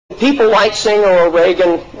people like Singer or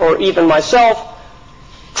Regan or even myself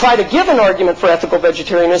try to give an argument for ethical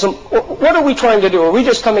vegetarianism, what are we trying to do? Are we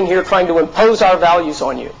just coming here trying to impose our values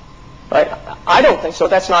on you? Right? I don't think so.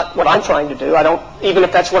 That's not what I'm trying to do. Even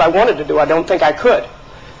if that's what I wanted to do, I don't think I could.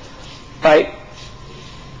 Right?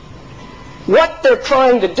 What they're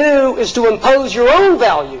trying to do is to impose your own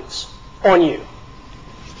values on you.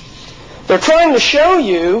 They're trying to show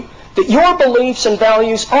you that your beliefs and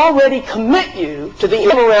values already commit you to the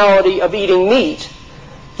immorality of eating meat.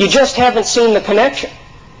 You just haven't seen the connection.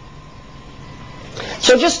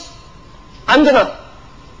 So I'm going to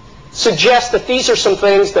suggest that these are some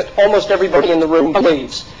things that almost everybody in the room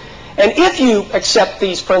believes. And if you accept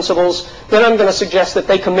these principles, then I'm going to suggest that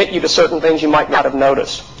they commit you to certain things you might not have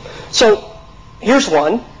noticed. So here's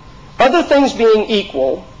one. Other things being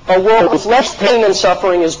equal, a world with less pain and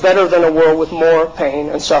suffering is better than a world with more pain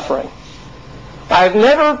and suffering. I've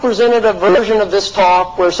never presented a version of this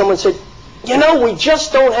talk where someone said, we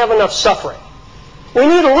just don't have enough suffering. We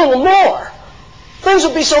need a little more. Things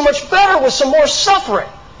would be so much better with some more suffering.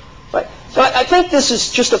 Right? So I think this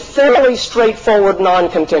is just a fairly straightforward,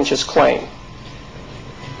 non-contentious claim.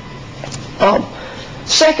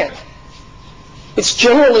 Second, it's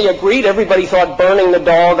generally agreed, everybody thought burning the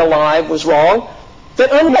dog alive was wrong,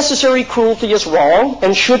 that unnecessary cruelty is wrong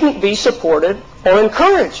and shouldn't be supported or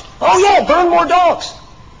encouraged. Oh yeah, burn more dogs.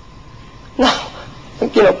 No,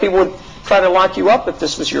 people would try to lock you up if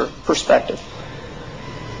this was your perspective.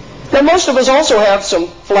 Now, most of us also have some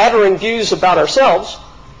flattering views about ourselves,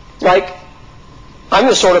 like I'm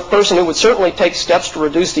the sort of person who would certainly take steps to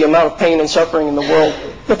reduce the amount of pain and suffering in the world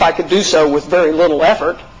if I could do so with very little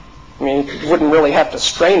effort. I mean, wouldn't really have to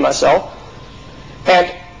strain myself.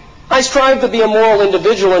 And I strive to be a moral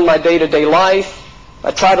individual in my day-to-day life.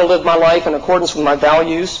 I try to live my life in accordance with my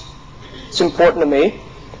values. It's important to me.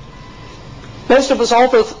 Most of us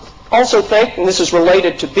also think, and this is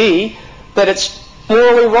related to B, that it's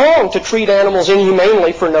morally wrong to treat animals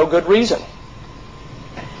inhumanely for no good reason.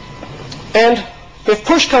 And if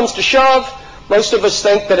push comes to shove, most of us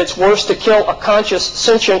think that it's worse to kill a conscious,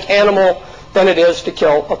 sentient animal than it is to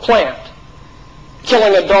kill a plant.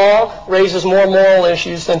 Killing a dog raises more moral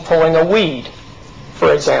issues than pulling a weed,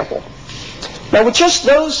 for example. Now, with just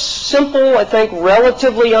those simple, I think,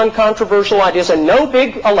 relatively uncontroversial ideas and no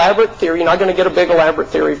big elaborate theory, you're not going to get a big elaborate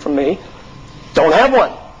theory from me. Don't have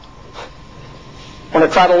one. I'm going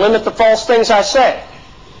to try to limit the false things I say.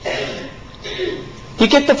 You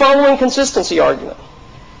get the following consistency argument.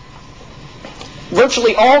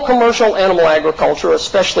 Virtually all commercial animal agriculture,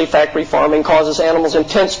 especially factory farming, causes animals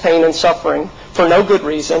intense pain and suffering for no good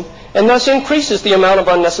reason, and thus increases the amount of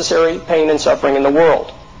unnecessary pain and suffering in the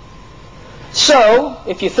world. So,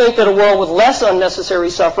 if you think that a world with less unnecessary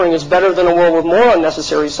suffering is better than a world with more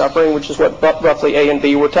unnecessary suffering, which is what roughly A and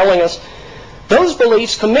B were telling us, those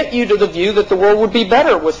beliefs commit you to the view that the world would be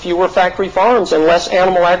better with fewer factory farms and less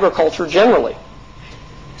animal agriculture generally.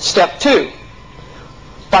 Step 2.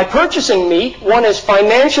 By purchasing meat, one is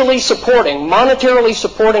financially supporting, monetarily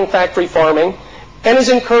supporting factory farming and is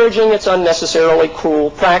encouraging its unnecessarily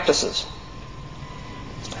cruel practices.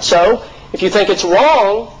 So, if you think it's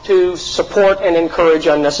wrong to support and encourage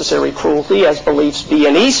unnecessary cruelty, as beliefs B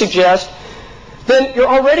and E suggest, then you're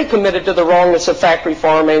already committed to the wrongness of factory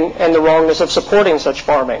farming and the wrongness of supporting such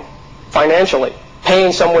farming financially,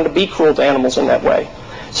 paying someone to be cruel to animals in that way.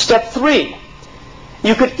 Step 3.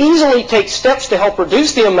 You could easily take steps to help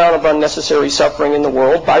reduce the amount of unnecessary suffering in the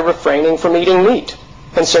world by refraining from eating meat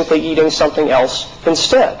and simply eating something else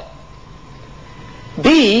instead.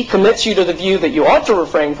 B commits you to the view that you ought to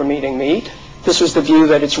refrain from eating meat. This was the view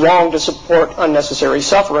that it's wrong to support unnecessary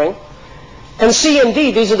suffering. And C and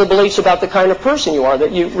D, these are the beliefs about the kind of person you are,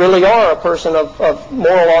 that you really are a person of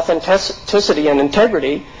moral authenticity and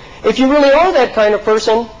integrity. If you really are that kind of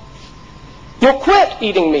person, you'll quit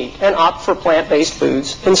eating meat and opt for plant-based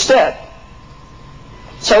foods instead.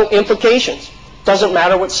 So, implications. Doesn't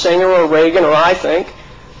matter what Singer or Regan or I think.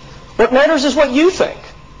 What matters is what you think.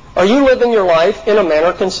 Are you living your life in a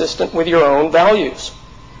manner consistent with your own values?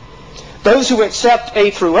 Those who accept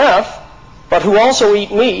A through F, but who also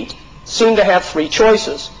eat meat, seem to have 3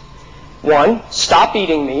 choices. 1, stop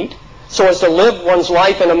eating meat so as to live one's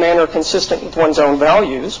life in a manner consistent with one's own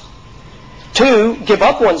values. 2, give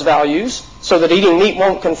up one's values so that eating meat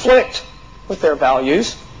won't conflict with their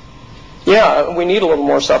values. Yeah, we need a little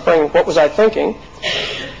more suffering. What was I thinking?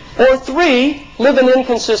 Or 3, live an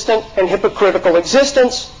inconsistent and hypocritical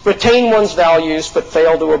existence, retain one's values, but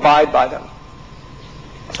fail to abide by them.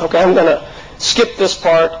 Okay, I'm going to skip this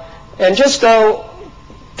part and just go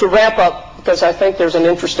to wrap up, because I think there's an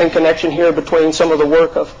interesting connection here between some of the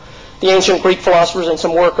work of the ancient Greek philosophers and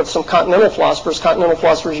some work of some continental philosophers. Continental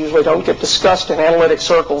philosophers usually don't get discussed in analytic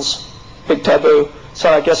circles, big taboo. So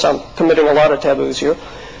I guess I'm committing a lot of taboos here.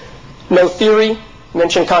 No theory,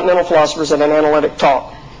 mention continental philosophers at an analytic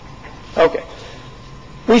talk. Okay.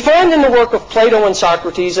 We find in the work of Plato and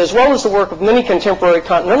Socrates, as well as the work of many contemporary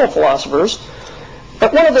continental philosophers,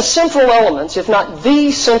 that one of the central elements, if not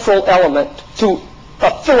the central element to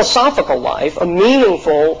a philosophical life, a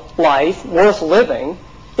meaningful life worth living,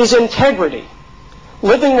 is integrity.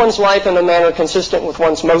 Living one's life in a manner consistent with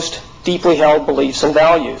one's most deeply held beliefs and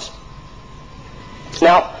values.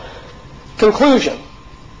 Now, conclusion.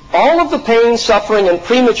 All of the pain, suffering, and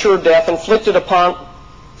premature death inflicted upon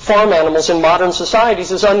farm animals in modern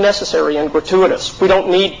societies is unnecessary and gratuitous. We don't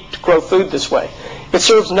need to grow food this way. It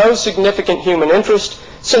serves no significant human interest,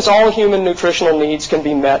 since all human nutritional needs can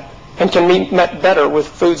be met, and can be met better with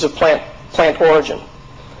foods of plant origin.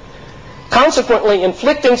 Consequently,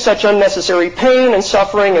 inflicting such unnecessary pain and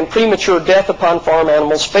suffering and premature death upon farm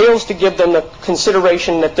animals fails to give them the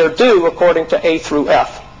consideration that they're due according to A through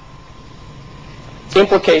F.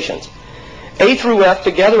 Implications. A through F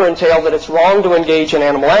together entail that it's wrong to engage in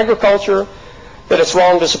animal agriculture, that it's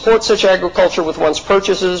wrong to support such agriculture with one's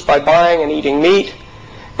purchases by buying and eating meat,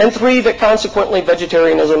 and 3, that consequently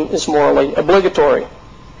vegetarianism is morally obligatory.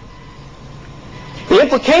 The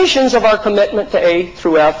implications of our commitment to A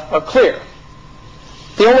through F are clear.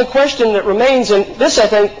 The only question that remains, and this I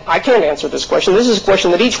think, I can't answer this question, this is a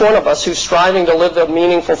question that each one of us who's striving to live a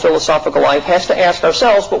meaningful philosophical life has to ask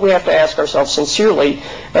ourselves, but we have to ask ourselves sincerely,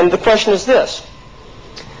 and the question is this: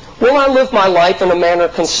 will I live my life in a manner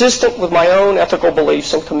consistent with my own ethical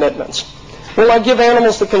beliefs and commitments? Will I give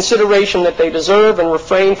animals the consideration that they deserve and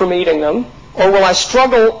refrain from eating them, or will I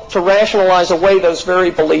struggle to rationalize away those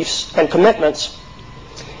very beliefs and commitments?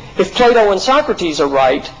 If Plato and Socrates are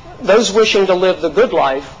right, those wishing to live the good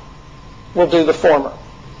life will do the former.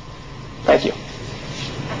 Thank you.